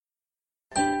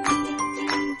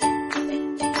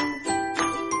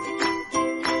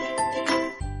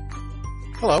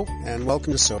Hello, and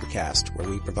welcome to Sobercast, where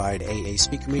we provide AA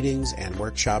speaker meetings and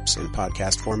workshops in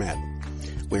podcast format.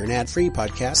 We're an ad-free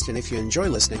podcast, and if you enjoy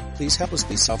listening, please help us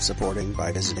be self-supporting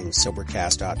by visiting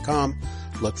Sobercast.com,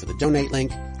 look for the donate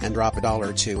link, and drop $1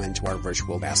 or $2 into our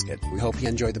virtual basket. We hope you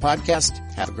enjoy the podcast.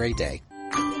 Have a great day.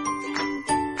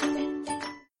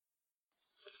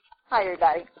 Hi,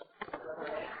 everybody.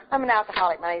 I'm an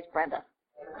alcoholic. My name's Brenda.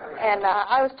 And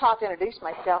I was taught to introduce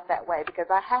myself that way because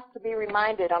I have to be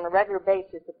reminded on a regular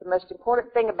basis that the most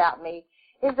important thing about me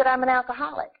is that I'm an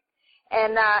alcoholic.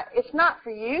 And it's not for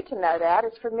you to know that.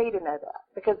 It's for me to know that.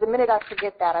 Because the minute I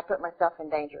forget that, I put myself in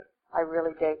danger. I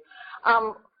really do.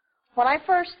 When I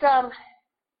first, I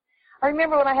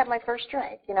remember when I had my first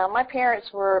drink. You know, my dad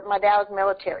was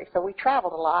military, so we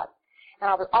traveled a lot. And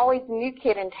I was always the new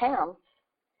kid in town.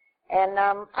 And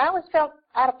I always felt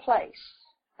out of place.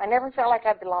 I never felt like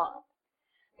I belonged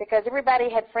because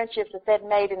everybody had friendships that they'd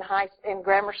made in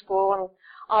grammar school and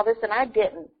all this, and I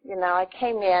didn't. You know, I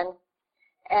came in,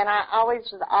 and I always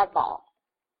was the oddball.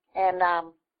 And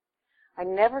I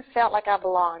never felt like I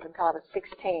belonged until I was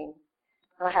 16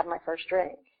 when I had my first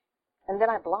drink. And then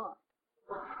I belonged.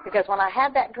 Because when I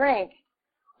had that drink,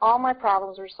 all my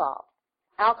problems were solved.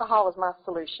 Alcohol was my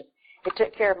solution. It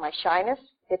took care of my shyness.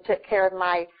 It took care of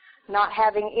my not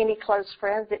having any close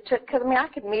friends. Because I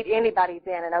could meet anybody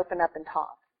then and open up and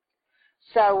talk.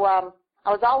 So I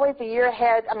was always a year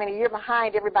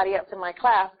behind everybody else in my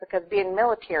class because being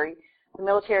military, the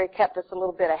military kept us a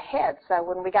little bit ahead. So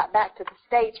when we got back to the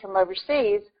States from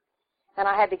overseas and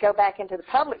I had to go back into the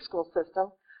public school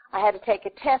system, I had to take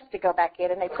a test to go back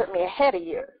in, and they put me ahead a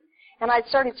year. And I'd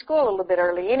started school a little bit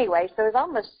early anyway, so it was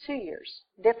almost 2 years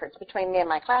difference between me and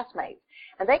my classmates.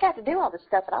 And they got to do all the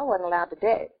stuff that I wasn't allowed to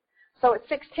do. So at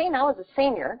 16, I was a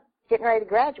senior, getting ready to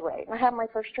graduate, and I had my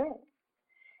first drink.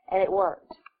 And it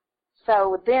worked.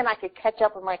 So then I could catch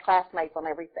up with my classmates on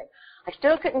everything. I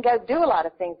still couldn't go do a lot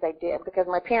of things they did because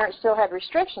my parents still had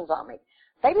restrictions on me.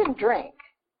 They didn't drink.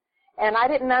 And I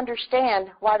didn't understand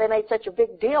why they made such a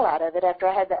big deal out of it after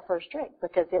I had that first drink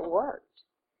because it worked.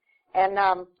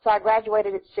 And so I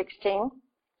graduated at 16.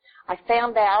 I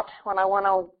found out when I went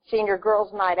on senior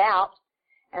girls' night out,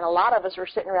 and a lot of us were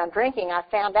sitting around drinking, I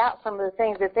found out some of the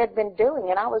things that they'd been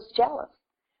doing, and I was jealous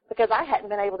because I hadn't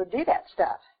been able to do that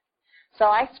stuff. So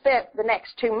I spent the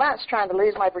next 2 months trying to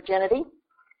lose my virginity.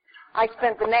 I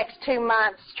spent the next 2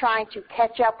 months trying to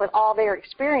catch up with all their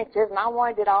experiences, and I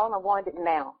wanted it all, and I wanted it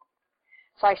now.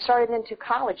 So I started into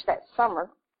college that summer.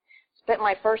 Spent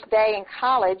my first day in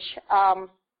college.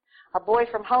 A boy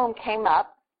from home came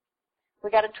up. We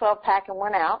got a 12-pack and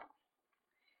went out,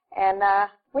 and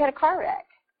we had a car wreck.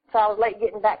 So I was late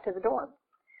getting back to the dorm.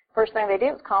 First thing they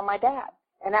did was call my dad.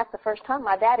 And that's the first time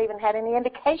my dad even had any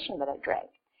indication that I drank.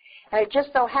 And it just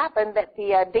so happened that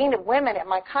the dean of women at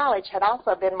my college had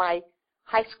also been my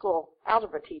high school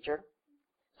algebra teacher.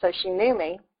 So she knew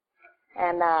me.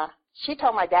 And she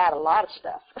told my dad a lot of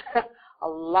stuff. A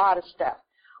lot of stuff.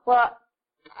 Well,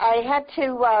 I had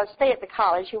to stay at the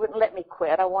college. He wouldn't let me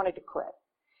quit. I wanted to quit.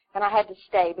 And I had to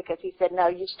stay because he said, no,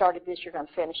 you started this, you're going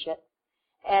to finish it.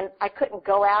 And I couldn't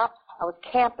go out. I was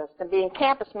campus. And being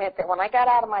campus meant that when I got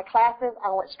out of my classes, I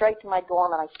went straight to my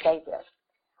dorm and I stayed there.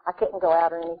 I couldn't go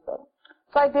out or anything.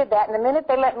 So I did that. And the minute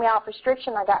they let me off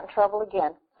restriction, I got in trouble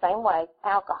again. Same way,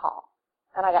 alcohol.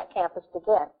 And I got campused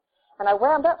again. And I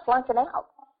wound up flunking out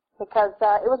because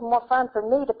it was more fun for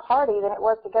me to party than it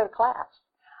was to go to class.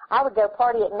 I would go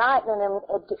party at night and then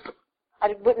I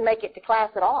wouldn't make it to class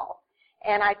at all.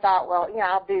 And I thought, well, you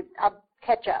know, I'll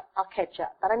catch up.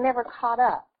 But I never caught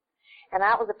up. And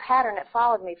that was a pattern that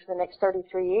followed me for the next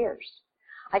 33 years.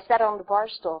 I sat on the bar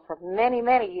stool for many,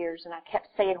 many years, and I kept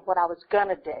saying what I was going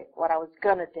to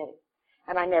do,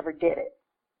 and I never did it.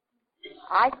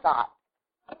 I thought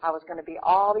I was going to be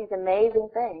all these amazing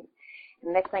things. And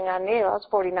the next thing I knew, I was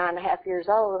 49 and a half years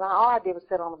old, and all I did was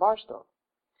sit on the bar stool.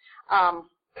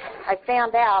 I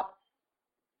found out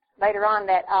later on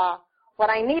that what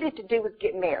I needed to do was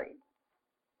get married.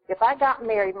 If I got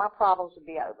married, my problems would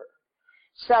be over.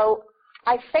 So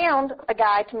I found a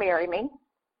guy to marry me,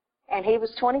 and he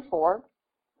was 24,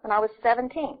 and I was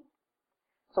 17.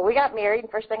 So we got married,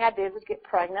 and first thing I did was get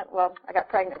pregnant. Well, I got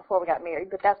pregnant before we got married,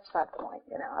 but that's beside the point.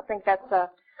 You know, I think that's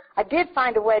I did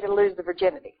find a way to lose the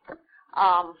virginity.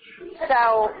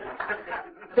 So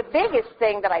the biggest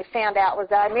thing that I found out was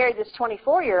that I married this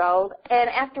 24-year-old, and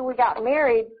after we got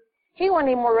married, he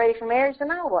wasn't even more ready for marriage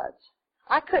than I was.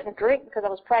 I couldn't drink because I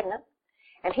was pregnant,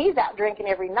 and he's out drinking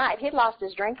every night. He'd lost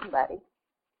his drinking buddy.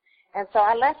 And so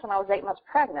I left when I was 8 months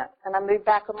pregnant, and I moved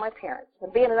back with my parents.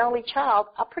 And being an only child,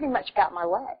 I pretty much got my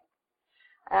way.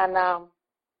 And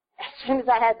as soon as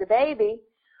I had the baby,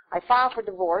 I filed for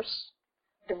divorce,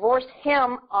 divorced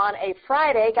him on a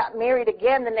Friday, got married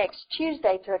again the next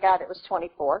Tuesday to a guy that was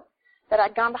 24 that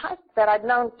I'd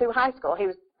known through high school. He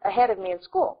was ahead of me in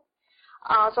school.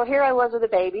 So here I was with a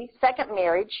baby, second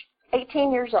marriage,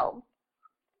 18 years old,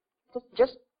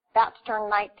 just about to turn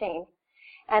 19.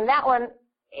 And that one,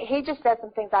 he just said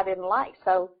some things I didn't like.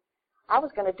 So I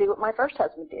was going to do what my first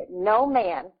husband did. No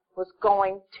man was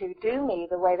going to do me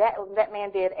the way that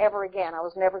man did ever again. I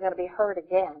was never going to be hurt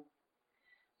again.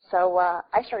 So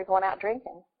I started going out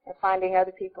drinking and finding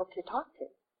other people to talk to.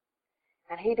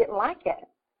 And he didn't like it.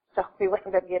 So we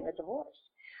ended up getting a divorce.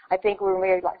 I think we were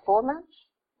married like 4 months.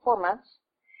 4 months.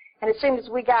 And as soon as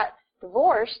we got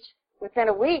divorced, within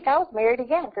a week, I was married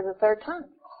again for the third time.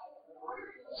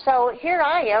 So here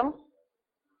I am,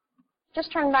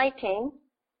 just turned 19,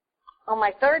 on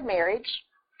my third marriage,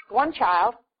 1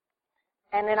 child,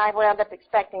 and then I wound up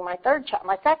expecting my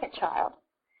second child.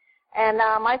 And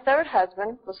my third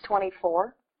husband was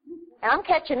 24. And I'm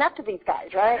catching up to these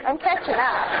guys, right? I'm catching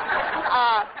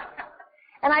up.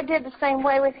 And I did the same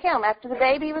way with him. After the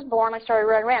baby was born, I started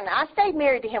running around. Now, I stayed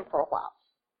married to him for a while.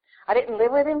 I didn't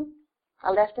live with him. I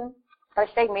left him. But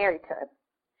I stayed married to him.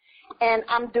 And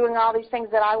I'm doing all these things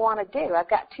that I want to do. I've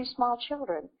got 2 small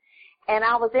children. And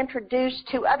I was introduced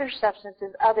to other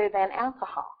substances other than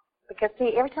alcohol. Because,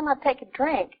 see, every time I'd take a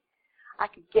drink, I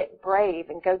could get brave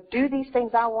and go do these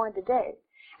things I wanted to do.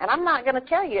 And I'm not going to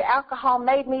tell you, alcohol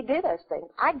made me do those things.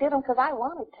 I did them because I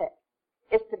wanted to.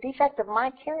 It's the defect of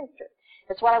my character.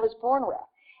 It's what I was born with.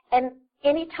 And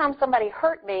anytime somebody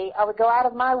hurt me, I would go out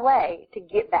of my way to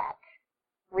get back.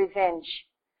 Revenge.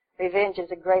 Revenge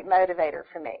is a great motivator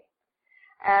for me.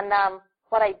 And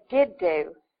what I did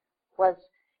do was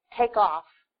take off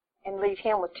and leave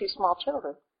him with 2 small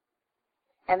children.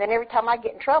 And then every time I'd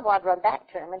get in trouble, I'd run back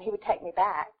to him, and he would take me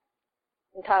back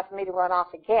in time for me to run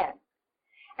off again.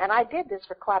 And I did this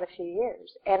for quite a few years.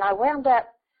 And I wound up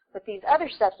with these other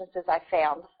substances I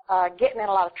found, getting in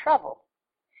a lot of trouble,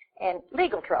 and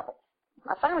legal trouble.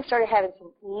 I finally started having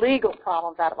some legal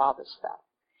problems out of all this stuff.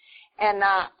 And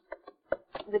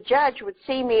the judge would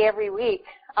see me every week.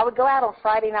 I would go out on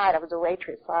Friday night. I was a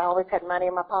waitress, so I always had money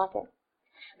in my pocket.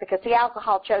 Because the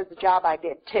alcohol chose the job I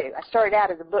did, too. I started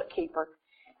out as a bookkeeper,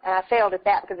 and I failed at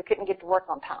that because I couldn't get to work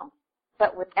on time.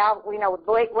 But with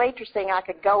waitressing, I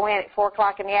could go in at 4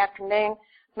 o'clock in the afternoon,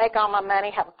 make all my money,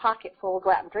 have a pocket full,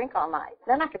 go out and drink all night.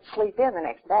 Then I could sleep in the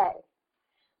next day.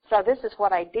 So this is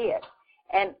what I did.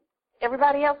 And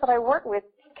everybody else that I worked with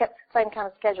kept the same kind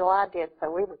of schedule I did,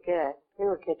 so we were good. We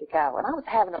were good to go. And I was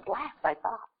having a blast, I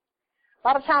thought. A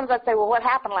lot of times I'd say, well, what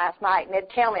happened last night? And they'd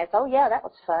tell me, I'd say, oh, yeah, that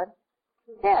was fun.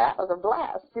 Yeah, that was a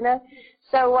blast, you know.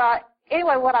 So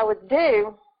anyway, what I would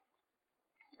do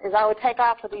is I would take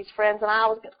off with these friends, and I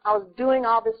was doing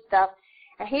all this stuff,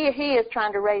 and he is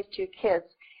trying to raise 2 kids.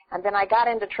 And then I got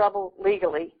into trouble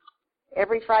legally.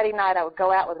 Every Friday night I would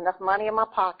go out with enough money in my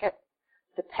pocket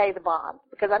to pay the bond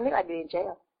because I knew I'd be in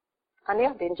jail. I knew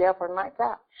I'd be in jail for a night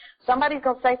out. Somebody's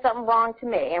going to say something wrong to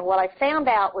me. And what I found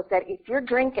out was that if you're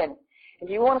drinking and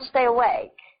you want to stay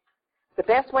awake, the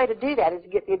best way to do that is to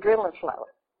get the adrenaline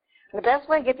flowing. And the best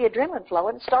way to get the adrenaline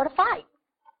flowing is start a fight.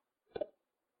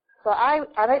 So I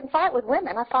didn't fight with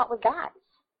women. I fought with guys.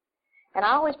 And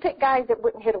I always picked guys that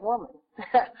wouldn't hit a woman.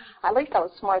 At least I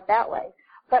was smart that way.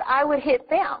 But I would hit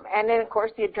them. And then, of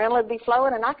course, the adrenaline would be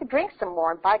flowing, and I could drink some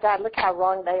more. And by God, look how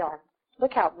wrong they are.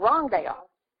 Look how wrong they are.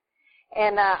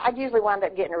 And I'd usually wind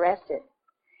up getting arrested.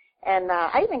 And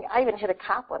I even hit a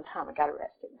cop one time and got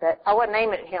arrested. But I wasn't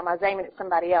aiming at him. I was aiming at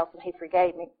somebody else, and he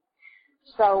forgave me.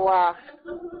 So, I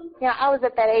was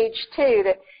at that age, too,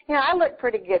 that, I looked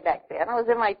pretty good back then. I was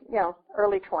in my,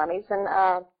 early 20s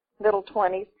and middle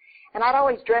 20s. And I'd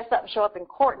always dress up and show up in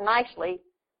court nicely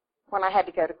when I had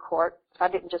to go to court. So I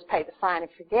didn't just pay the fine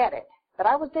and forget it. But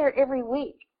I was there every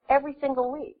week, every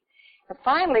single week. And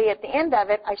finally, at the end of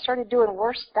it, I started doing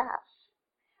worse stuff.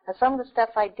 And some of the stuff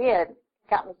I did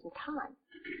got me some time.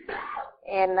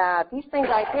 And these things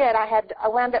I did, I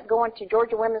wound up going to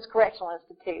Georgia Women's Correctional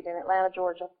Institute in Atlanta,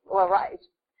 Georgia. Well, right,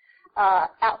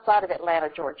 outside of Atlanta,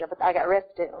 Georgia, but I got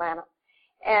arrested in Atlanta.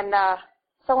 And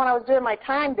so when I was doing my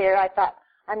time there, I thought,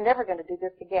 I'm never going to do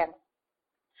this again.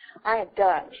 I am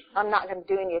done. I'm not going to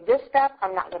do any of this stuff.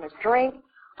 I'm not going to drink.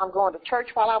 I'm going to church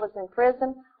while I was in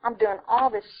prison. I'm doing all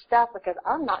this stuff because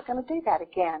I'm not going to do that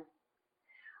again.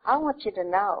 I want you to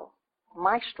know,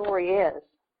 my story is,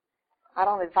 I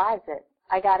don't advise it.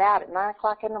 I got out at 9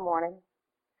 o'clock in the morning.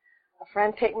 A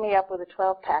friend picked me up with a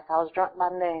 12-pack. I was drunk by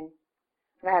noon,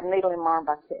 and I had a needle in my arm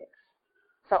by 6.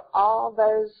 So all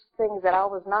those things that I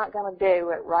was not going to do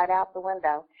went right out the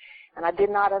window, and I did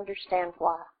not understand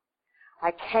why.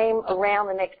 I came around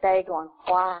the next day going,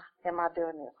 why am I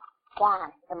doing this? Why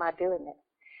am I doing this?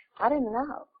 I didn't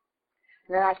know.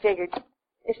 And then I figured,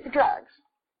 it's the drugs.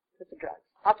 It's the drugs.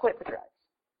 I'll quit the drugs.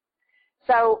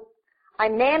 So I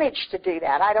managed to do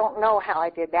that. I don't know how I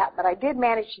did that, but I did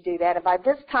manage to do that. And by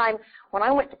this time, when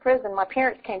I went to prison, my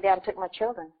parents came down and took my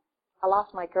children. I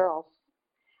lost my girls.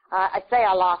 I say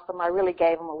I lost them. I really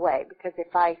gave them away, because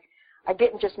if I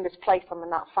didn't just misplace them and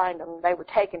not find them, they were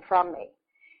taken from me.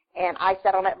 And I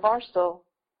sat on that bar stool.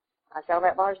 I sat on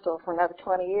that bar stool for another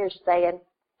 20 years saying,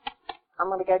 I'm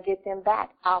going to go get them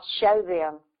back. I'll show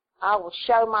them. I will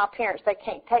show my parents they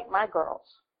can't take my girls.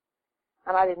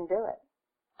 And I didn't do it.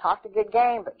 Talked a good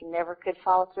game, but you never could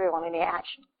follow through on any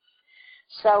action.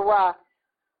 So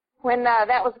when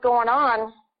that was going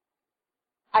on,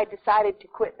 I decided to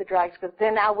quit the drugs, because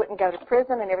then I wouldn't go to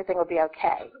prison and everything would be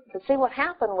okay. But see, what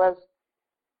happened was,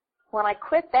 when I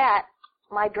quit that,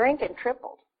 my drinking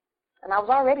tripled. And I was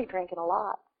already drinking a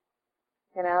lot,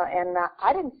 and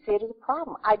I didn't see it as a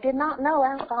problem. I did not know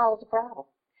alcohol was a problem.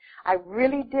 I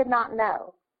really did not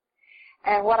know.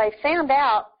 And what I found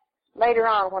out later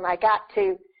on when I got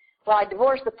to, I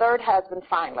divorced the third husband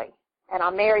finally, and I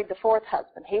married the fourth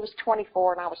husband. He was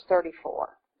 24 and I was 34.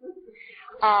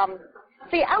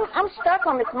 See, I'm stuck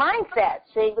on this mindset,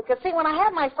 because when I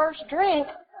had my first drink,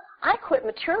 I quit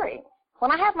maturing.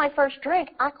 When I had my first drink,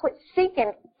 I quit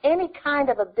seeking any kind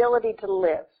of ability to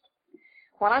live.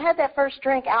 When I had that first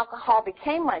drink, alcohol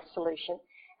became my solution,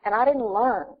 and I didn't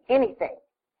learn anything.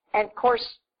 And, of course,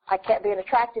 I kept being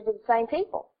attracted to the same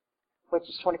people, which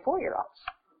is 24-year-olds.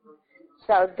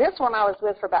 So this one I was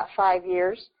with for about 5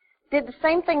 years. Did the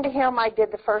same thing to him I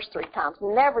did the first 3 times.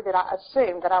 Never did I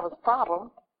assume that I was a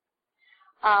problem.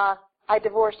 I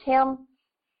divorced him,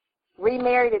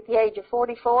 remarried at the age of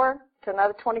 44 to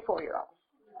another 24-year-old.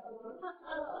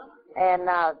 And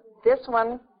this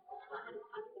one,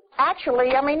 actually,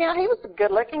 he was a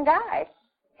good-looking guy.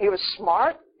 He was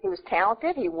smart. He was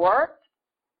talented. He worked.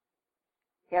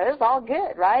 It was all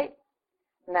good, right?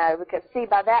 No, because, see,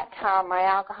 by that time, my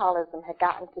alcoholism had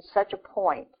gotten to such a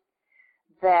point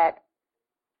that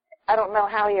I don't know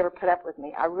how he ever put up with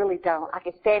me. I really don't. I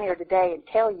can stand here today and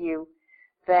tell you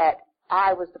that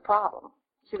I was the problem.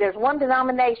 See, there's one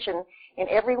denomination in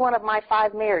every one of my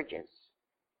 5 marriages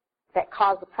that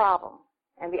caused the problem.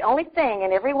 And the only thing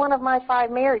in every one of my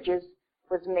 5 marriages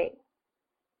was me.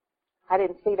 I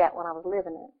didn't see that when I was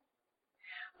living it.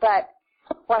 But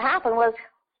what happened was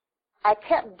I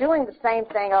kept doing the same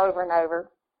thing over and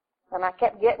over, and I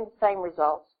kept getting the same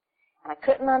results, and I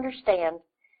couldn't understand.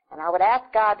 And I would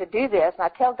ask God to do this, and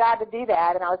I'd tell God to do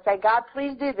that, and I would say, God,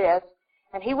 please do this,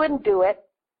 and He wouldn't do it.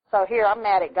 So here I'm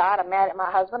mad at God, I'm mad at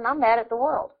my husband, and I'm mad at the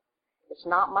world. It's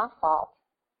not my fault.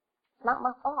 It's not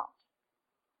my fault.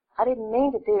 I didn't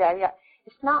mean to do that.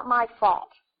 It's not my fault.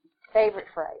 Favorite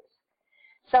phrase.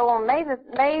 So on May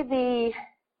the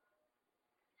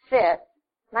 5th,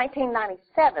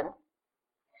 1997,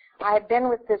 I had been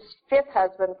with this 5th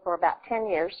husband for about 10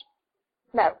 years.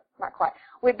 No, not quite.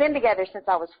 We'd been together since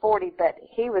I was 40, but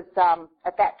he was,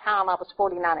 at that time, I was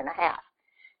 49 and a half.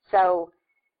 So,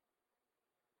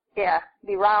 yeah,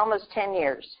 be right almost 10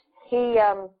 years. He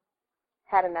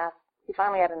had enough. He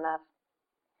finally had enough.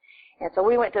 And so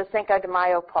we went to a Cinco de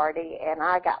Mayo party, and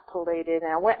I got polluted.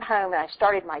 And I went home, and I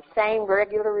started my same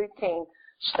regular routine,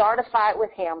 start a fight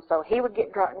with him so he would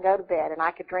get drunk and go to bed, and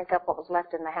I could drink up what was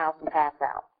left in the house and pass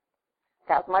out.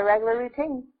 That was my regular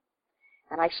routine.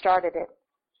 And I started it.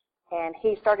 And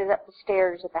he started up the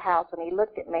stairs at the house, and he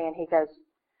looked at me, and he goes,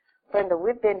 Brenda,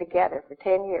 we've been together for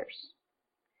 10 years.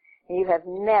 And you have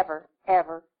never,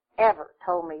 ever, ever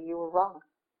told me you were wrong.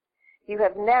 You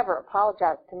have never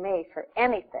apologized to me for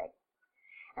anything.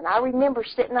 And I remember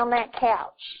sitting on that couch,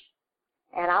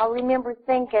 and I remember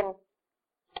thinking,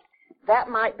 that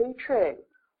might be true,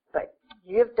 but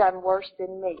you've done worse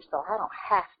than me, so I don't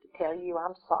have to tell you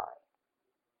I'm sorry.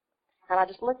 And I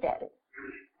just looked at it.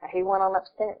 And he went on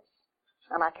upstairs,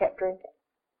 and I kept drinking.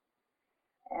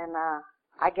 And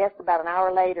I guess about an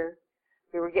hour later,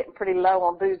 we were getting pretty low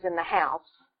on booze in the house,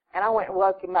 and I went and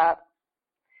woke him up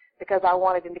because I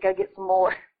wanted him to go get some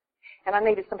more. And I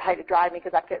needed somebody to drive me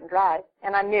because I couldn't drive.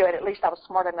 And I knew it. At least I was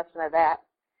smart enough to know that.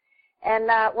 And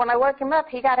when I woke him up,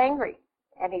 he got angry.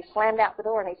 And he slammed out the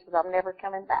door and he said, I'm never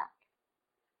coming back.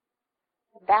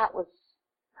 That was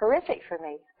horrific for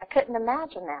me. I couldn't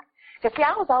imagine that. Because, see,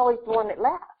 I was always the one that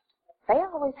left. They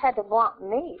always had to want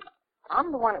me.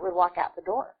 I'm the one that would walk out the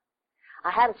door. I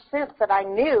had a sense that I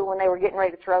knew when they were getting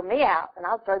ready to throw me out, and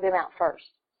I'd throw them out first.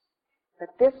 But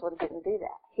this one didn't do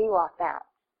that. He walked out.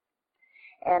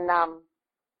 And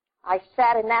I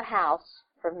sat in that house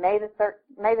from May the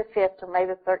 5th to May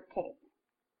the 13th.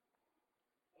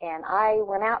 And I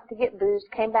went out to get booze,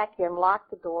 came back in,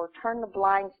 locked the door, turned the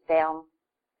blinds down,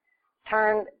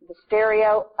 turned the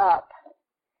stereo up.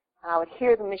 And I would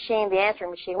hear the machine, the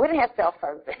answering machine. We didn't have cell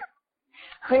phones then.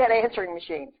 We had answering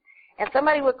machines. And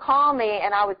somebody would call me,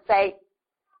 and I would say,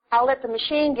 I'll let the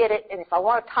machine get it, and if I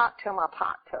want to talk to him, I'll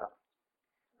talk to him.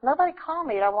 Nobody called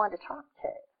me that I wanted to talk to.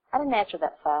 I didn't answer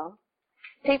that phone.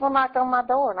 People knocked on my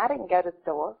door, and I didn't go to the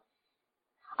door.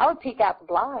 I would peek out the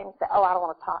blind and say, oh, I don't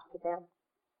want to talk to them.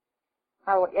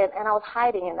 And I was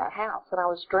hiding in that house, and I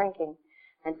was drinking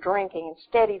and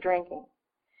steady drinking.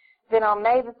 Then on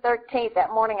May the 13th,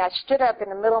 that morning, I stood up in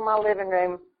the middle of my living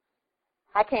room.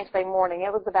 I can't say morning.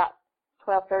 It was about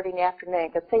 12:30 in the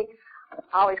afternoon. Because, see,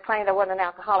 I always claimed I wasn't an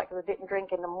alcoholic because I didn't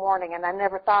drink in the morning, and I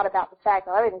never thought about the fact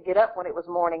that I didn't get up when it was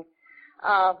morning.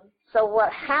 So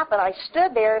what happened, I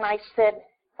stood there, and I said,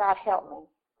 God, help me.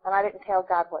 And I didn't tell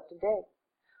God what to do.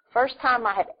 First time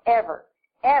I had ever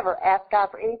asked God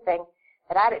for anything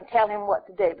that I didn't tell him what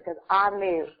to do because I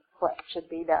knew what should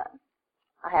be done.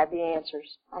 I had the answers.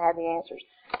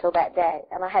 Till that day,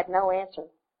 and I had no answer.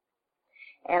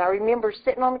 And I remember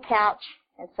sitting on the couch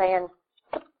and saying,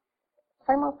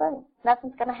 same old thing.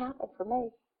 Nothing's going to happen for me.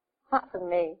 Not for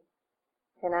me,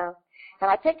 you know.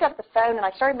 And I picked up the phone, and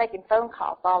I started making phone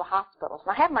calls to all the hospitals.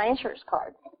 And I had my insurance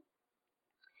card.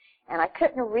 And I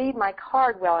couldn't read my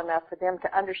card well enough for them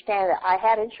to understand that I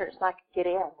had insurance and I could get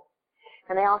in.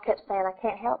 And they all kept saying, I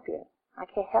can't help you. I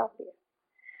can't help you.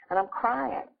 And I'm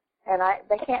crying. And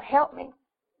they can't help me.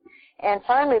 And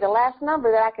finally, the last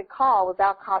number that I could call was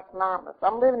Alcoholics Anonymous.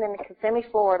 I'm living in Kissimmee,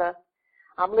 Florida.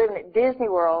 I'm living at Disney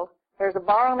World. There's a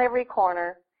bar on every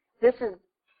corner. This is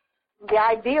the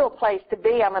ideal place to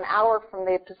be. I'm an hour from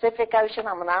the Pacific Ocean.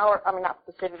 Not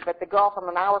Pacific, but the Gulf. I'm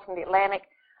an hour from the Atlantic.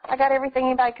 I got everything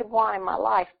anybody could want in my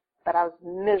life, but I was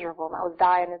miserable and I was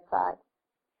dying inside.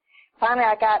 Finally,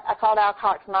 I called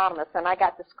Alcoholics Anonymous, and I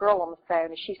got this girl on the phone,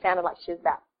 and she sounded like she was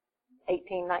about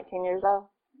 18, 19 years old.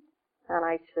 And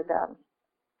I said,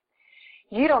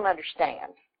 you don't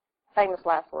understand. Famous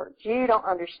last words. You don't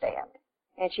understand.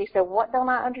 And she said, what don't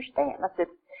I understand? I said,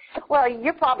 well,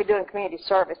 you're probably doing community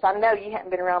service. I know you haven't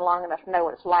been around long enough to know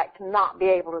what it's like to not be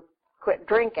able to quit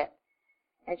drinking.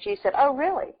 And she said, oh,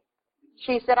 really?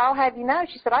 She said, I'll have you know.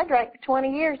 She said, I drank for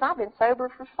 20 years, and I've been sober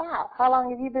for 5. How long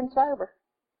have you been sober?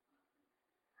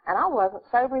 And I wasn't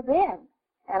sober then.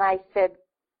 And I said,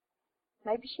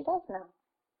 maybe she does know.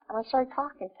 And I started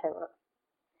talking to her.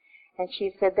 And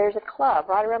she said, there's a club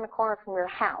right around the corner from your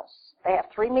house. They have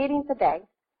 3 meetings a day.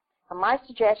 And my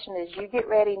suggestion is you get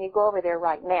ready and you go over there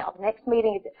right now. The next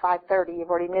meeting is at 5:30. You've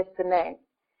already missed the noon.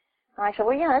 And I said,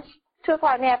 well, yeah, it's 2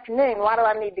 o'clock in the afternoon. Why do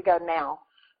I need to go now?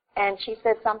 And she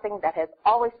said something that has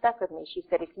always stuck with me. She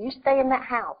said, if you stay in that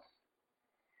house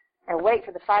and wait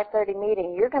for the 5:30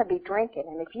 meeting, you're going to be drinking.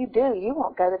 And if you do, you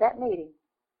won't go to that meeting.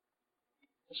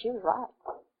 And she was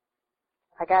right.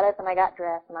 I got up and I got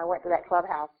dressed and I went to that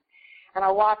clubhouse. And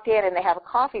I walked in and they have a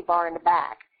coffee bar in the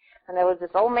back. And there was this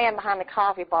old man behind the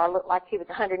coffee bar, looked like he was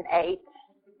 108.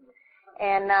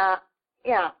 And,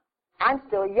 I'm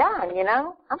still young, you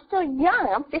know. I'm still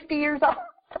young. I'm 50 years old.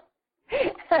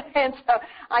 And so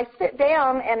I sit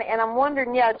down and I'm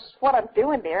wondering, just what I'm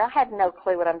doing there. I had no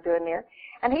clue what I'm doing there.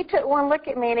 And he took one look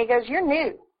at me and he goes, you're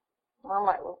new. And I'm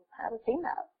like, well, how does he know?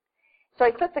 So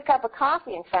he puts a cup of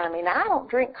coffee in front of me. Now, I don't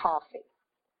drink coffee.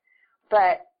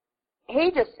 But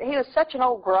he was such an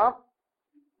old grump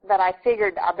that I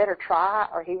figured I better try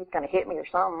or he was going to hit me or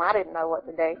something. I didn't know what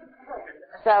to do.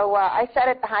 So I sat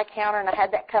at the high counter and I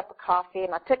had that cup of coffee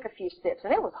and I took a few sips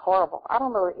and it was horrible. I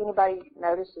don't know if anybody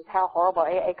notices how horrible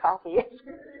AA coffee is.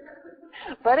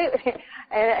 But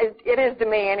it is to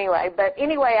me anyway. But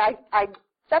anyway, I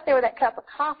sat there with that cup of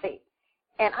coffee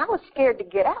and I was scared to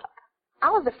get up. I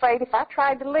was afraid if I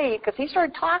tried to leave because he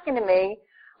started talking to me.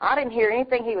 I didn't hear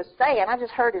anything he was saying. I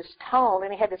just heard his tone,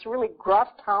 and he had this really gruff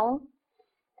tone.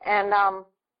 And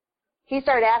he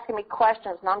started asking me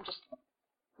questions, and I'm just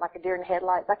like a deer in the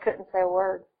headlights. I couldn't say a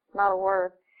word, not a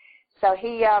word. So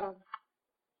he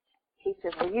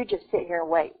said, well, you just sit here and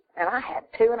wait. And I had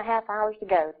 2.5 hours to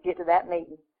go to get to that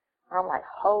meeting. I'm like,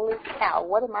 holy cow,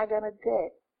 what am I going to do?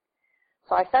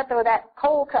 So I sat there with that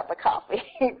cold cup of coffee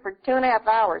for 2.5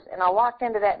 hours, and I walked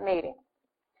into that meeting.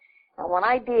 And when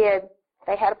I did,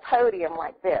 they had a podium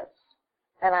like this.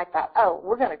 And I thought, oh,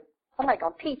 somebody's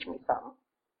going to teach me something.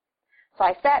 So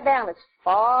I sat down as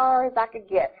far as I could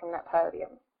get from that podium.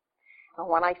 And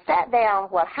when I sat down,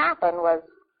 what happened was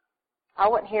I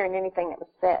wasn't hearing anything that was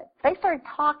said. They started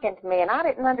talking to me, and I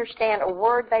didn't understand a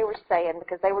word they were saying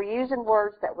because they were using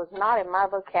words that was not in my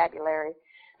vocabulary.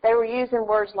 They were using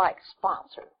words like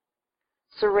sponsor,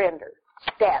 surrender,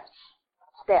 steps,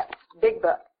 big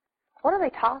book. What are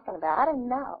they talking about? I didn't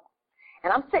know.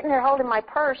 And I'm sitting there holding my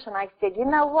purse, and I said, you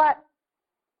know what?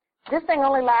 This thing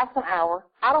only lasts an hour.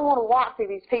 I don't want to walk through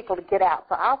these people to get out,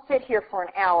 so I'll sit here for an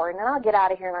hour, and then I'll get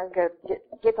out of here and I'll go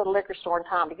get to the liquor store in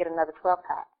time to get another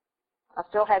 12-pack. I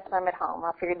still had some at home.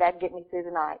 I figured that'd get me through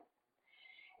the night.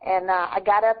 And I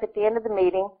got up at the end of the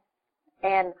meeting,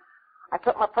 and I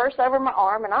put my purse over my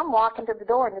arm, and I'm walking to the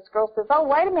door, and this girl says, oh,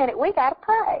 wait a minute, we got to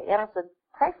pray. And I said,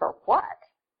 pray for what?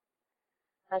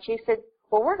 And she said,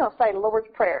 well, we're going to say the Lord's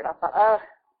Prayer. And I thought,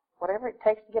 whatever it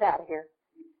takes to get out of here.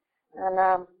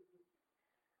 And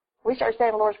we started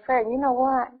saying the Lord's Prayer, and you know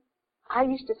what? I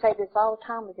used to say this all the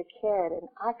time as a kid, and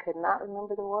I could not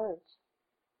remember the words.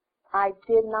 I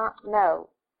did not know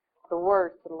the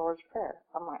words to the Lord's Prayer.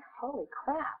 I'm like, holy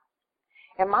crap.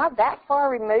 Am I that far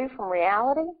removed from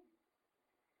reality?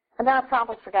 And then I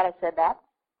promptly forgot I said that.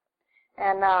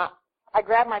 And I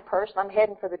grabbed my purse, and I'm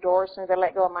heading for the door as soon as I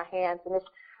let go of my hands. And this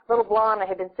little blonde that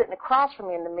had been sitting across from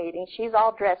me in the meeting, she's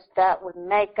all dressed up with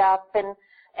makeup and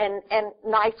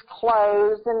nice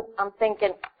clothes. And I'm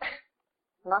thinking,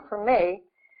 not for me.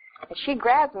 And she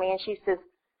grabs me, and she says,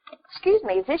 excuse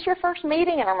me, is this your first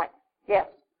meeting? And I'm like, yes.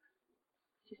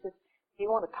 She says, do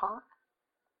you want to talk?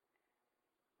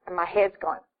 And my head's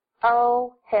going,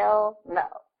 oh, hell no.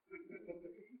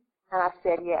 And I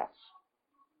said yes.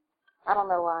 I don't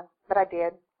know why, but I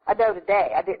did. I know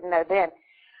today. I didn't know then.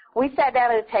 We sat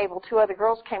down at a table. 2 other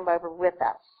girls came over with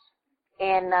us.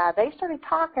 And they started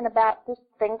talking about this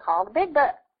thing called a big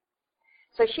book.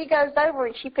 So she goes over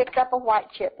and she picks up a white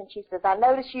chip and she says, I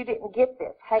noticed you didn't get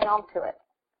this. Hang on to it.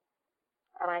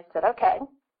 And I said, okay.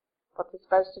 What's it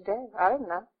supposed to do? I didn't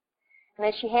know. And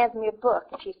then she hands me a book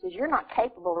and she says, you're not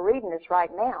capable of reading this right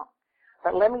now.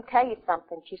 But let me tell you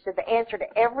something. She said, the answer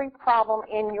to every problem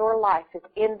in your life is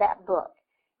in that book,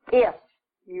 if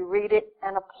you read it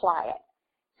and apply it.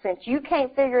 Since you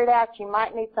can't figure it out, you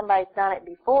might need somebody who's done it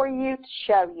before you to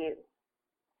show you.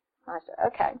 I said,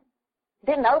 okay.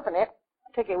 Didn't open it.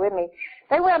 I took it with me.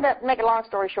 They wound up, make a long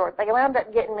story short, they wound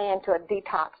up getting me into a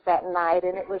detox that night,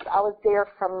 and I was there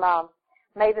from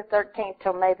May the 13th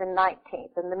till May the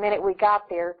 19th. And the minute we got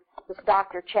there, this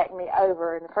doctor checked me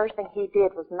over, and the first thing he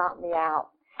did was knock me out.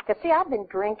 Because, see, I've been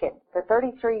drinking for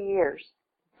 33 years,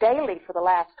 daily for the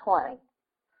last 20.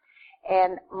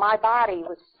 And my body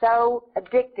was so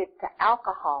addicted to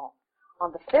alcohol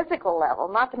on the physical level,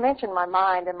 not to mention my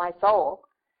mind and my soul,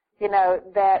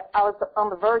 that I was on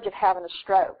the verge of having a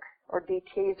stroke or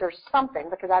DTs or something,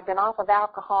 because I'd been off of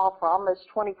alcohol for almost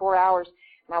 24 hours,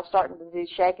 and I was starting to do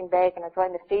shake and bake, and I was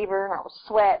running a fever, and I was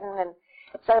sweating. And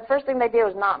so the first thing they did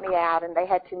was knock me out, and they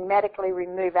had to medically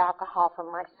remove alcohol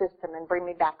from my system and bring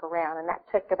me back around, and that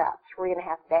took about 3.5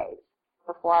 days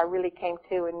before I really came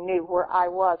to and knew where I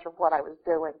was or what I was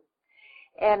doing.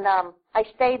 And I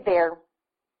stayed there,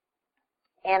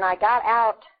 and I got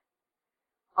out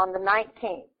on the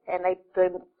 19th, and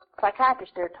the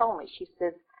psychiatrist there told me, she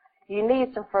said, you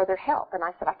need some further help. And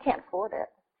I said, I can't afford it.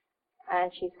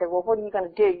 And she said, well, what are you going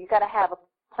to do? You've got to have a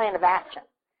plan of action.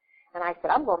 And I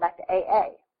said, I'm going back to AA.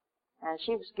 And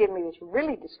she was giving me this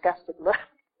really disgusted look.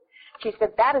 She said,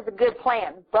 that is a good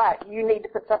plan, but you need to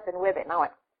put something with it. And I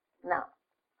went, no.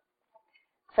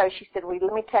 So she said, well,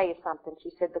 let me tell you something.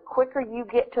 She said, the quicker you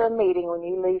get to a meeting when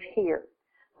you leave here,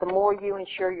 the more you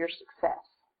ensure your success.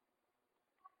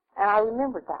 And I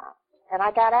remembered that. And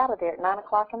I got out of there at 9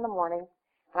 o'clock in the morning,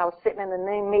 and I was sitting in the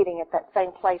noon meeting at that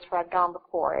same place where I'd gone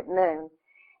before at noon,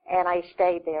 and I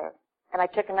stayed there. And I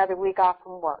took another week off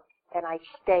from work, and I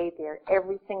stayed there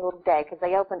every single day, because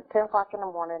they opened at 10 o'clock in the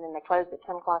morning and they closed at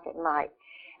 10 o'clock at night.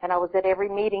 And I was at every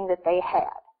meeting that they had.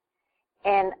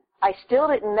 And I still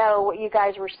didn't know what you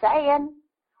guys were saying,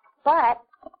 but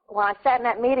when I sat in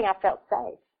that meeting, I felt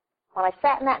safe. When I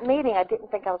sat in that meeting, I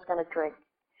didn't think I was going to drink.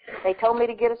 They told me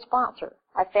to get a sponsor.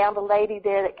 I found a lady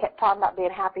there that kept talking about being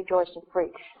happy, joyous, and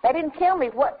free. They didn't tell me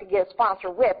what to get a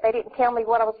sponsor with. They didn't tell me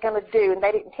what I was going to do, and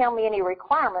they didn't tell me any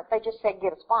requirements. They just said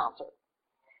get a sponsor.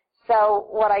 So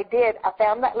what I did, I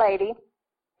found that lady,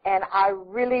 and I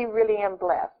really, really am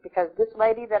blessed, because this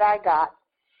lady that I got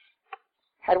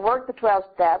had worked the 12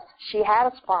 steps. She had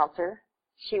a sponsor.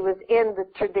 She was in the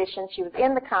tradition. She was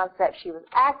in the concept. She was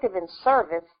active in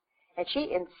service. And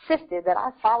she insisted that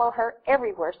I follow her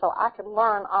everywhere so I could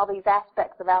learn all these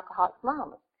aspects of Alcoholics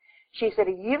Anonymous. She said,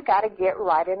 you've got to get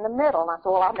right in the middle. And I said,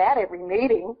 well, I'm at every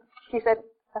meeting. She said,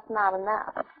 that's not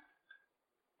enough.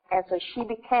 And so she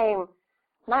became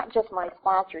not just my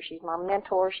sponsor. She's my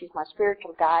mentor. She's my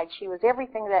spiritual guide. She was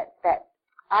everything that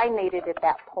I needed at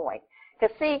that point.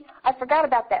 Because, see, I forgot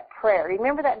about that prayer.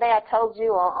 Remember that day I told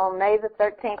you on May the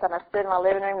 13th when I stood in my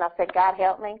living room and I said, God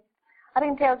help me? I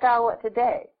didn't tell God what to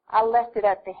do. I left it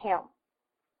up to Him.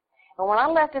 And when I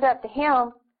left it up to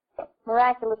him,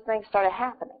 miraculous things started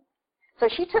happening. So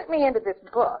she took me into this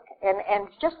book, and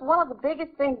just one of the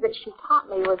biggest things that she taught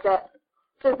me was that,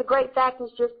 says the great fact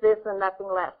is just this and nothing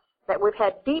less, that we've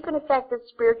had deep and effective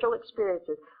spiritual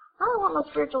experiences. I don't want no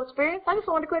spiritual experience. I just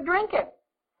wanted to quit drinking.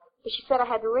 But she said I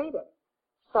had to read it.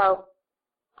 So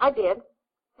I did.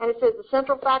 And it says the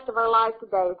central fact of our lives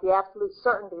today is the absolute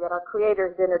certainty that our Creator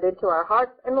has entered into our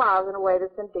hearts and lives in a way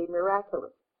that's indeed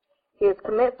miraculous. He is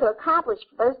committed to accomplish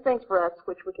those things for us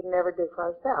which we could never do for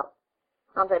ourselves.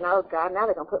 I'm thinking, oh, God, now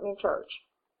they're going to put me in church.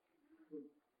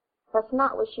 That's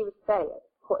not what she was saying.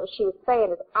 What she was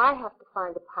saying is I have to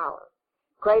find a power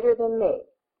greater than me.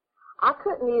 I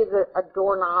couldn't use a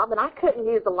doorknob, and I couldn't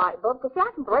use a light bulb, because, see, I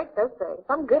can break those things.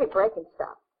 I'm good at breaking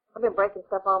stuff. I've been breaking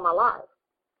stuff all my life.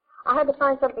 I had to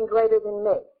find something greater than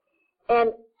me.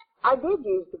 And I did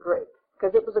use the group,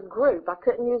 because it was a group. I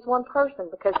couldn't use one person,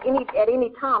 because at any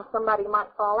time somebody might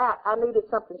fall out. I needed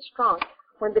something strong.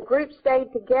 When the group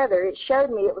stayed together, it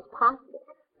showed me it was possible.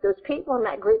 There was people in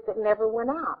that group that never went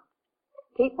out.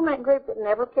 People in that group that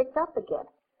never picked up again.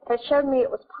 That showed me it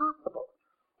was possible.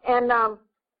 And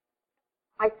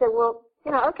I said, well,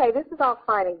 okay, this is all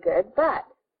fine and good, but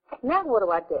now what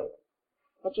do I do?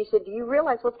 And she said, do you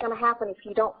realize what's going to happen if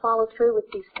you don't follow through with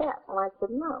these steps? And I said,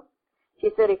 no. She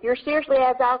said, if you're seriously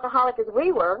as alcoholic as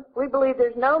we were, we believe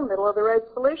there's no middle-of-the-road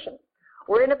solution.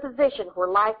 We're in a position where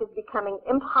life is becoming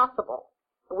impossible.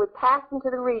 And we've passed into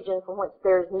the region from which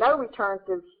there is no return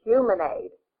to human aid.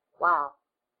 Wow.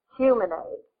 Human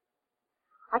aid.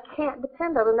 I can't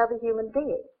depend on another human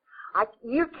being.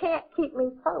 You can't keep me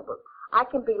sober. I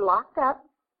can be locked up,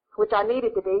 which I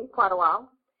needed to be quite a while,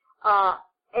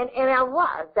 and I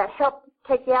was. That helped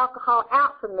take the alcohol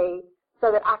out from me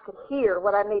so that I could hear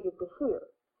what I needed to hear.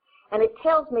 And it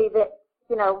tells me that,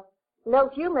 no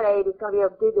human aid is going to be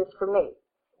able to do this for me.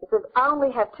 It says, I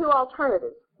only have two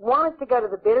alternatives. One is to go to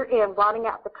the bitter end, blotting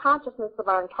out the consciousness of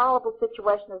our intolerable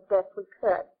situation as best we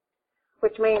could,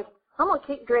 which means I'm going to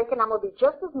keep drinking. I'm going to be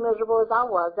just as miserable as I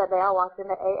was that day I walked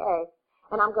into AA,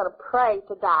 and I'm going to pray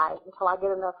to die until I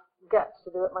get enough guts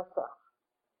to do it myself.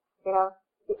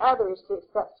 The other is to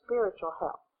accept spiritual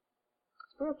help.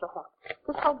 Spiritual help.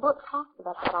 This whole book talks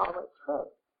about that all the way through.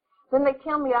 Then they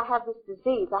tell me I have this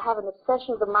disease. I have an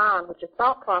obsession of the mind, which is a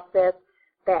thought process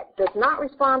that does not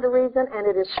respond to reason, and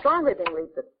it is stronger than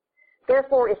reason.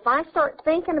 Therefore, if I start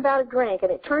thinking about a drink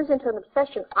and it turns into an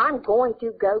obsession, I'm going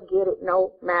to go get it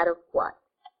no matter what.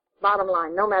 Bottom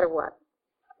line, no matter what.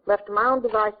 Left to my own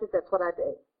devices, that's what I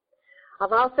do.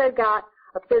 I've also got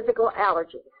a physical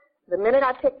allergy. The minute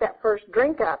I pick that first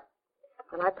drink up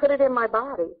and I put it in my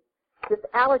body, this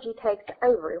allergy takes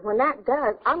over. And when that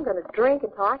does, I'm going to drink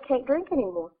until I can't drink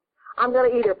anymore. I'm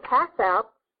going to either pass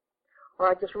out or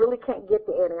I just really can't get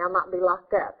to any. I might be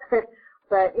locked up.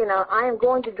 But, I am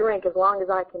going to drink as long as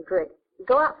I can drink.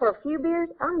 Go out for a few beers?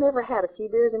 I've never had a few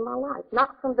beers in my life.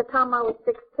 Not from the time I was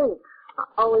 16. I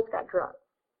always got drunk.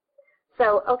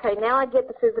 So, okay, now I get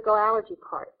the physical allergy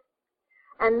part.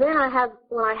 And then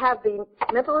when I have the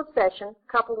mental obsession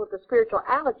coupled with the spiritual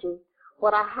allergy,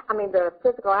 the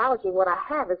physical allergy, what I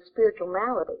have is spiritual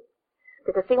malady.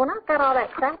 Because, see, when I've got all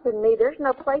that crap in me, there's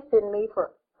no place in me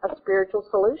for a spiritual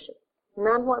solution.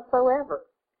 None whatsoever.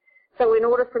 So in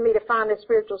order for me to find a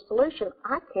spiritual solution,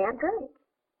 I can't drink.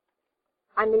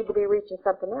 I need to be reaching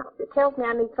something else. It tells me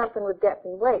I need something with depth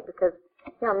and weight because,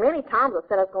 many times I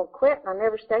said I was going to quit, and I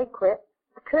never stayed quit.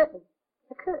 I couldn't.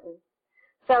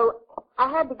 So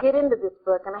I had to get into this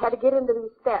book, and I had to get into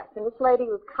these steps. And this lady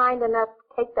was kind enough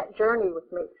to take that journey with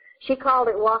me. She called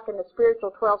it Walking the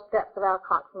Spiritual 12 Steps of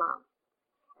Alcoholics Anonymous.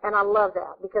 And I love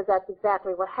that because that's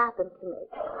exactly what happened to me.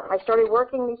 I started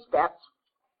working these steps.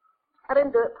 I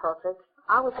didn't do it perfect.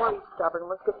 I was one of these stubborn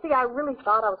ones. Because, see, I really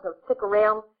thought I was going to stick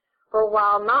around for a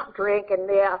while, not drink, and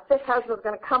the sick husband was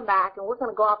going to come back, and we're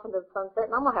going to go off into the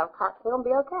sunset, and I'm going to have a cocktail and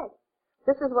be okay.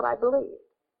 This is what I believe.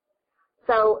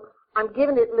 So I'm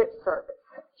giving it lip service.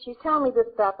 She's telling me this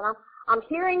stuff, and I'm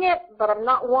hearing it, but I'm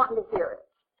not wanting to hear it.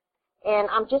 And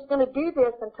I'm just going to do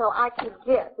this until I can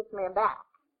get this man back.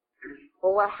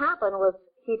 Well, what happened was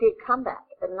he did come back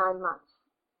at 9 months.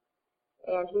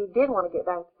 And he did want to get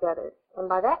back together. And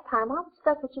by that time, all the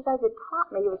stuff that you guys had taught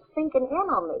me was sinking in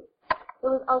on me.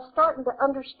 I was starting to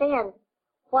understand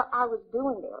what I was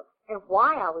doing there and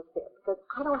why I was there, because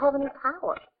I don't have any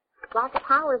power. Lack of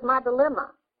power is my dilemma.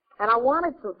 And I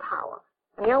wanted some power.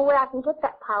 And the only way I can get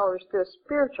that power is through a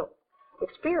spiritual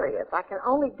experience. I can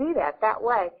only do that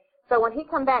way. So when he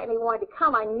come back and he wanted to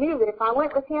come, I knew that if I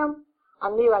went with him,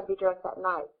 I knew I'd be drunk that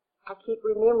night. I keep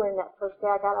remembering that first day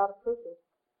I got out of prison.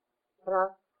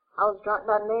 I was drunk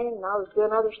by noon, and I was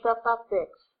doing other stuff by 6.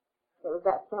 It was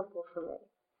that simple for me.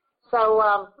 So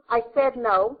I said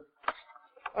no,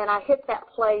 and I hit that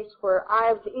place where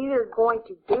I was either going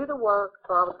to do the work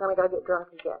or I was going to go get drunk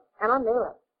again. And I knew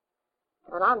it.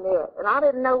 And I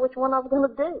didn't know which one I was going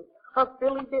to do. I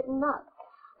really didn't know.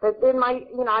 But then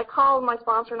I called my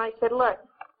sponsor and I said, look,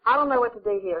 I don't know what to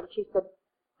do here. And she said,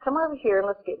 come over here and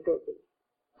let's get busy.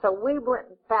 So we went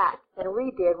back and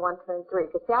redid 1, 2, and 3.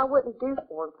 Because see, I wouldn't do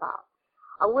 4 and 5.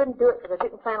 I wouldn't do it because I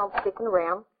didn't plan on sticking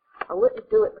around. I wouldn't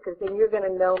do it because then you're going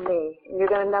to know me. And you're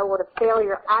going to know what a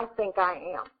failure I think I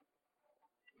am.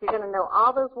 You're going to know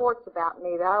all those warts about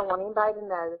me that I don't want anybody to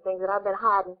know, the things that I've been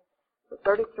hiding for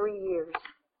 33 years.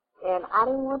 And I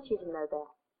didn't want you to know that.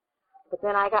 But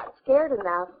then I got scared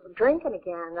enough of drinking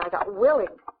again, and I got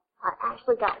willing. I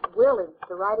actually got willing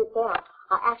to write it down.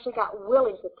 I actually got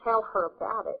willing to tell her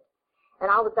about it.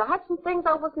 And I had some things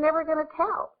I was never going to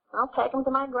tell. I'll take them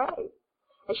to my grave.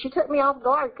 And she took me off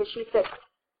guard because she said,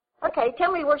 okay,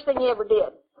 tell me the worst thing you ever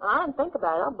did. And I didn't think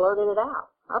about it. I blurted it out.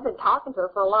 I've been talking to her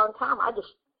for a long time. I just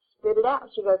spit it out.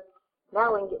 She goes,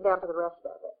 now we can get down to the rest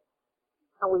of it.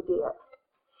 And we did.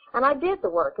 And I did the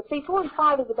work. See, 4 and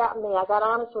 5 is about me. I got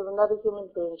honest with another human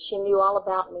being. She knew all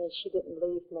about me, and she didn't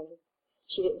leave me.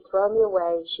 She didn't throw me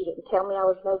away. She didn't tell me I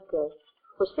was no good.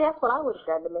 Well, see, that's what I would have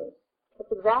done to me.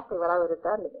 That's exactly what I would have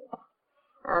done to me.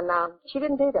 And she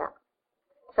didn't do that.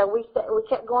 So we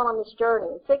kept going on this journey.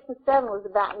 And 6 and 7 was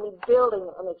about me building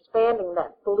and expanding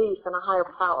that belief in a higher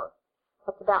power.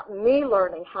 It's about me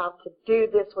learning how to do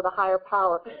this with a higher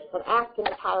power and asking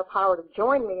this higher power to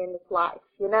join me in this life.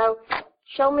 You know,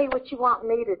 show me what you want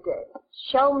me to do.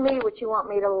 Show me what you want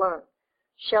me to learn.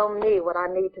 Show me what I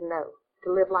need to know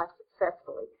to live life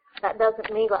successfully. That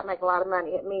doesn't mean go out and make a lot of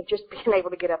money. It means just being able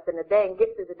to get up in the day and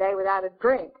get through the day without a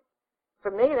drink.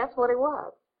 For me, that's what it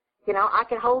was. You know, I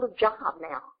can hold a job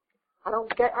now. I don't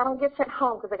get sent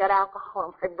home because I got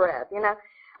alcohol in my breath, you know.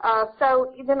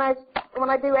 So then when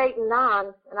I do 8 and 9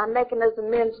 and I'm making those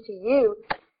amends to you,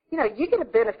 you know, you get a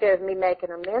benefit of me making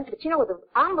amends, but you know what?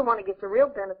 I'm the one that gets the real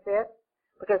benefit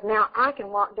because now I can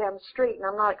walk down the street and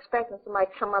I'm not expecting somebody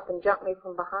to come up and jump me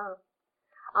from behind.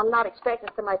 I'm not expecting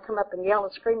somebody to come up and yell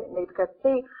and scream at me because,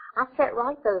 see, I set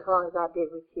right those wrongs I did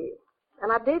with you.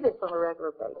 And I do this on a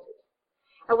regular basis.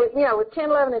 And with 10,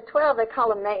 11, and 12, they call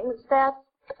them maintenance steps.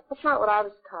 That's not what I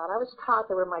was taught. I was taught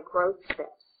they were my growth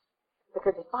steps.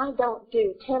 Because if I don't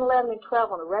do 10, 11, and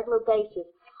 12 on a regular basis,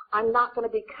 I'm not going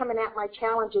to be coming at my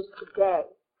challenges today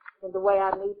in the way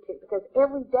I need to. Because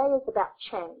every day is about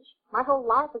change. My whole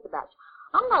life is about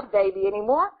change. I'm not a baby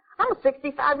anymore. I'm a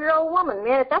 65-year-old woman.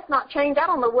 Man, if that's not change, I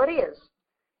don't know what is.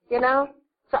 You know?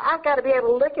 So I've got to be able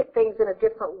to look at things in a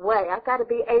different way. I've got to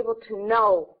be able to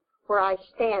know where I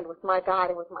stand with my God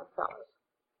and with my fellows.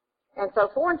 And so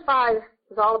 4 and 5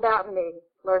 is all about me,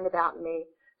 learn about me.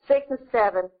 6 and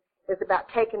 7 is about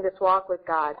taking this walk with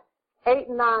God. 8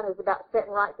 and 9 is about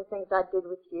setting right the things I did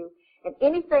with you. And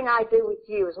anything I do with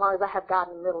you, as long as I have God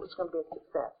in the middle, it's going to be a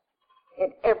success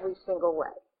in every single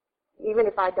way. Even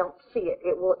if I don't see it,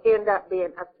 it will end up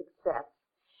being a success.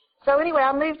 So anyway,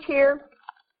 I moved here.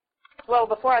 Well,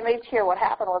 before I moved here, what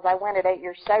happened was I went at 8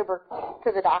 years sober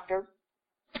to the doctor.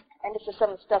 And this is some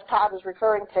of the stuff Todd was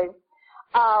referring to.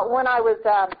 When I was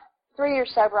 3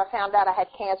 years sober, I found out I had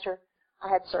cancer. I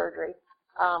had surgery.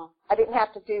 I didn't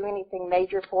have to do anything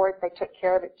major for it. They took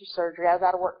care of it through surgery. I was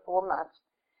out of work 4 months.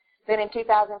 Then in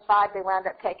 2005, they wound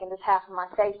up taking this half of my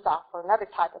face off for another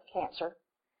type of cancer.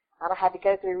 And I had to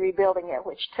go through rebuilding it,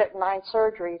 which took 9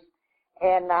 surgeries.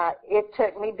 And it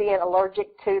took me being allergic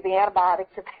to the antibiotics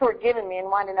that they were giving me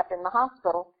and winding up in the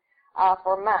hospital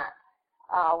for a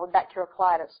month with bacterial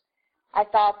colitis. I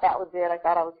thought that was it. I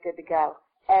thought I was good to go.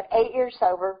 At 8 years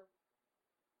sober,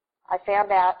 I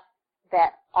found out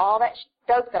that all that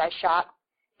dope that I shot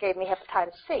gave me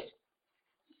hepatitis C.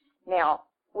 Now,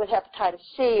 with hepatitis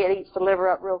C, it eats the liver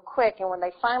up real quick, and when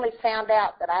they finally found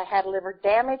out that I had liver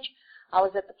damage, I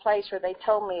was at the place where they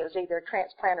told me it was either a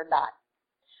transplant or die.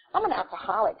 I'm an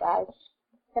alcoholic, guys.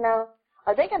 You know,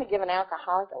 are they going to give an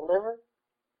alcoholic a liver?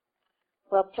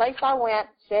 Well, the place I went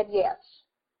said yes.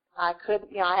 I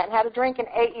hadn't had a drink in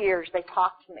 8 years. They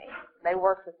talked to me. They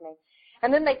worked with me.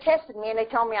 And then they tested me, and they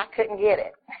told me I couldn't get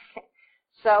it.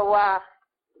 So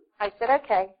I said,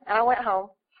 okay. And I went home.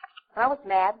 And I was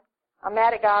mad. I'm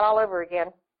mad at God all over again.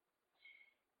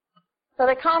 So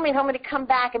they called me and told me to come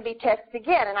back and be tested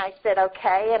again. And I said,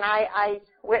 okay. And I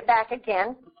went back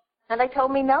again. And they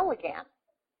told me no again.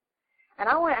 And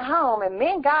I went home, and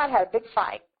me and God had a big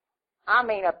fight. I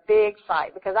mean a big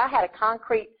fight, because I had a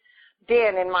concrete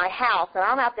den in my house, and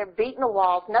I'm out there beating the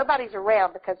walls. Nobody's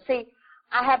around because, see,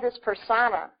 I have this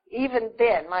persona. Even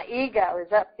then, my ego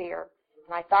is up there,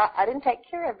 And I thought I didn't take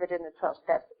care of it in the 12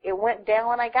 steps. It went down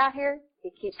when I got here.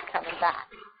 It keeps coming back.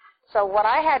 So what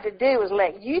I had to do was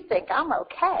let you think I'm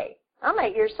okay. I'm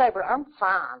 8 years sober. I'm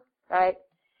fine, right?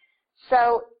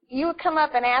 So you would come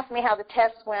up and ask me how the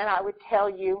tests went. I would tell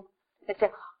you. They'd say,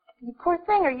 you poor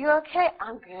thing, are you okay?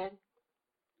 I'm good.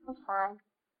 I'm fine.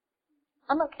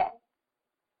 I'm okay.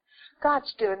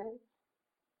 God's doing it.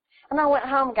 And I went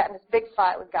home and got in this big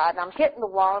fight with God, and I'm hitting the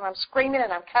wall, and I'm screaming,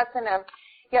 and I'm cussing, and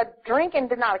drinking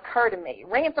did not occur to me.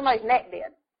 Wringing somebody's neck did.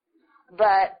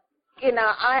 But,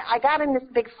 I got in this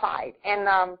big fight,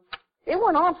 and it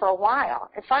went on for a while.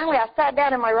 And finally I sat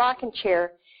down in my rocking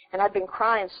chair, and I'd been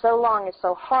crying so long and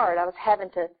so hard, I was having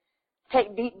to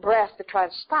take deep breaths to try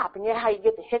to stop. And you know how you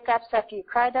get the hiccups after you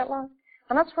cried that long?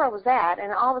 And that's where I was at.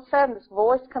 And all of a sudden this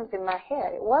voice comes in my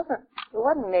head. It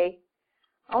wasn't me.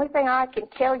 The only thing I can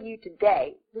tell you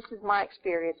today, this is my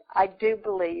experience, I do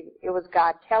believe it was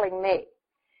God telling me.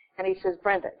 And he says,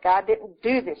 Brenda, God didn't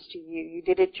do this to you. You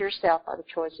did it yourself by the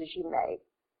choices you made.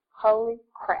 Holy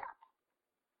crap.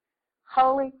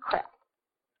 Holy crap.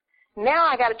 Now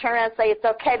I got to turn around and say it's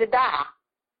okay to die.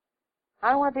 I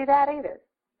don't want to do that either.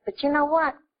 But you know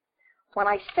what? When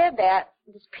I said that,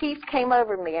 this peace came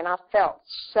over me, and I felt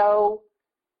so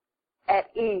at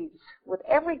ease with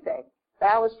everything.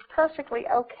 That I was perfectly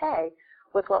okay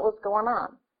with what was going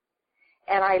on.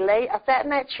 And I sat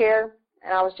in that chair,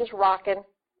 and I was just rocking,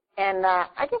 and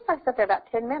I guess I sat there about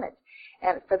 10 minutes.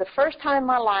 And for the first time in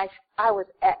my life, I was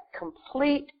at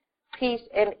complete peace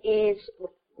and ease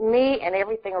with me and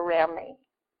everything around me.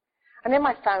 And then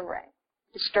my phone rang.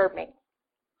 Disturbed me.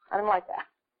 I didn't like that.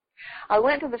 I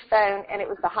went to the phone, and it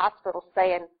was the hospital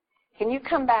saying, can you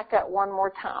come back up one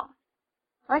more time?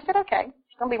 I said, okay.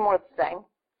 It's going to be more of the same.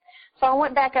 So I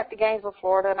went back up to Gainesville,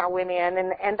 Florida, and I went in,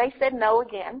 and they said no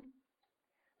again.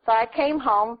 So I came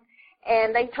home,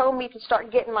 and they told me to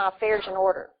start getting my affairs in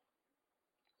order.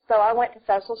 So I went to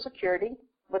Social Security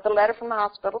with a letter from the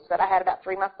hospital, said I had about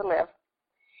 3 months to live.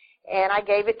 And I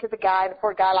gave it to the guy. The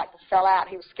poor guy liked to sell out.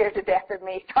 He was scared to death of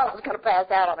me. He thought I was going to pass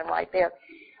out on him right there.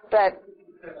 But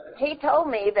he told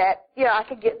me that, I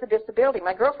could get the disability.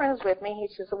 My girlfriend was with me.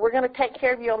 He says, we're going to take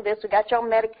care of you on this. We've got you on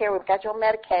Medicare. We've got you on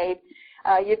Medicaid.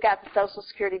 You've got the Social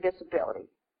Security disability.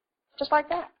 Just like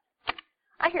that.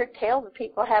 I hear tales of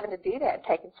people having to do that,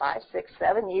 taking 5, 6,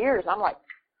 7 years. I'm like,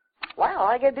 wow, all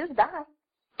I got to do is die.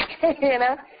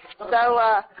 So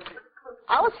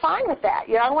I was fine with that.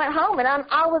 I went home, and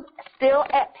I was still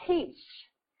at peace.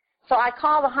 So I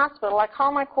called the hospital. I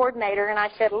called my coordinator, and I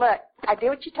said, look, I did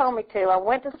what you told me to. I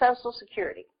went to Social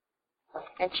Security.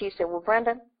 And she said, well,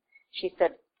 Brenda, she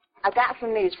said, I've got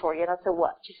some news for you. And I said,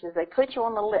 what? She says, they put you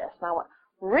on the list. And I went,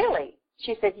 really?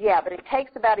 She said, yeah, but it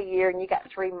takes about a year, and you got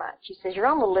 3 months. She says, you're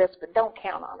on the list, but don't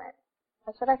count on it.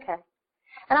 I said, okay.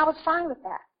 And I was fine with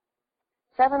that.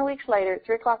 7 weeks later, at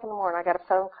 3 o'clock in the morning, I got a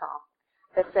phone call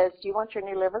that says, do you want your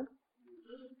new liver?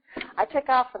 I took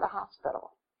off for the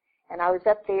hospital, and I was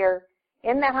up there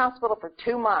in that hospital for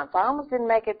 2 months. I almost didn't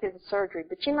make it through the surgery,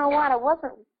 but you know what? I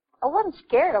wasn't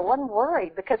scared. I wasn't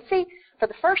worried because, see, for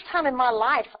the first time in my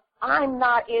life, I'm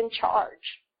not in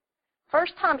charge.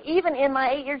 First time, even in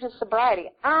my 8 years of sobriety,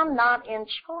 I'm not in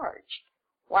charge.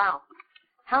 Wow.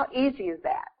 How easy is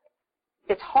that?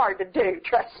 It's hard to do,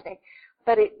 trust me,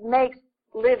 but it makes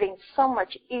living so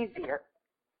much easier.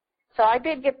 So I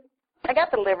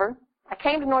got the liver. I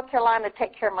came to North Carolina to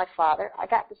take care of my father. I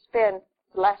got to spend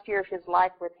the last year of his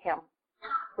life with him,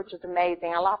 which is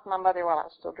amazing. I lost my mother while I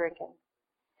was still drinking.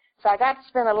 So I got to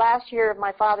spend the last year of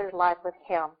my father's life with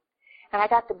him. And I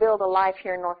got to build a life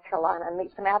here in North Carolina and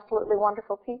meet some absolutely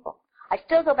wonderful people. I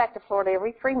still go back to Florida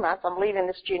every 3 months. I'm leaving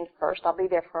this June 1st. I'll be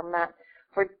there for a month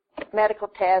for medical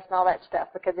tests and all that stuff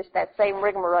because it's that same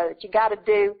rigmarole that you got to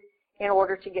do in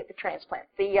order to get the transplant.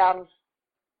 The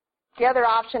other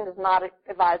option is not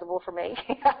advisable for me.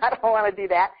 I don't want to do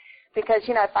that because,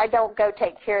 if I don't go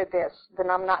take care of this, then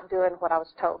I'm not doing what I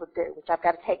was told to do, which I've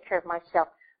got to take care of myself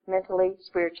mentally,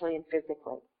 spiritually, and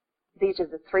physically. These are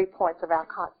the 3 points of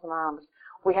Alcoholics Anonymous.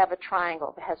 We have a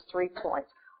triangle that has 3 points.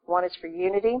 One is for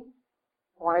unity,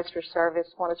 one is for service,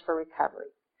 one is for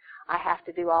recovery. I have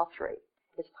to do all 3.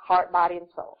 It's heart, body, and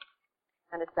soul.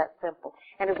 And it's that simple.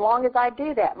 And as long as I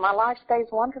do that, my life stays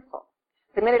wonderful.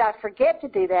 The minute I forget to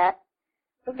do that,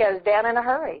 it goes down in a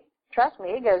hurry. Trust me,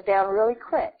 it goes down really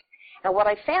quick. And what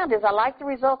I found is I like the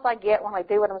results I get when I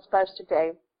do what I'm supposed to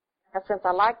do. And since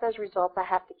I like those results, I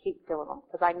have to keep doing them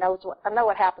because I know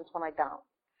what happens when I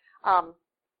don't.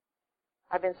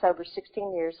 I've been sober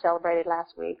 16 years, celebrated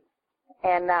last week.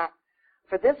 And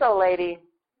for this old lady,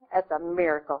 that's a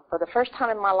miracle. For the first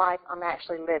time in my life, I'm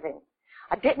actually living.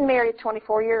 I didn't marry a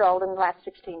 24-year-old in the last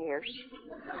 16 years.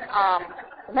 As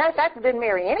a matter of fact, I didn't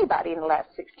marry anybody in the last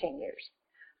 16 years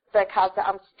because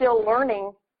I'm still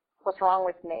learning what's wrong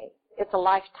with me. It's a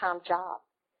lifetime job.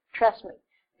 Trust me.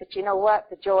 But you know what?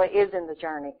 The joy is in the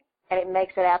journey, and it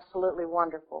makes it absolutely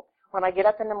wonderful. When I get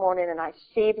up in the morning and I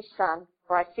see the sun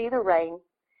or I see the rain,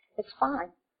 it's fine.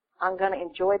 I'm going to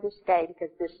enjoy this day because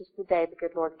this is the day the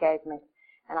good Lord gave me,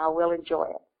 and I will enjoy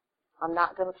it. I'm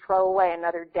not going to throw away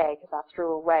another day because I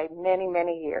threw away many,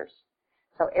 many years.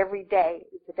 So every day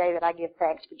is the day that I give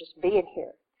thanks for just being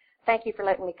here. Thank you for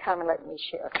letting me come and letting me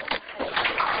share.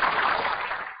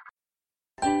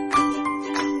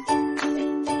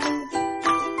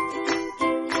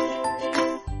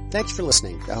 Thanks for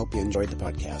listening. I hope you enjoyed the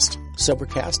podcast.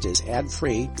 Sobercast is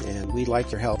ad-free, and we'd like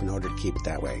your help in order to keep it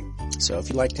that way. So if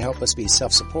you'd like to help us be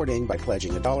self-supporting by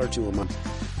pledging $1 or $2 a month,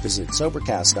 visit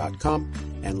Sobercast.com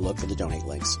and look for the donate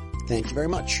links. Thank you very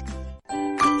much.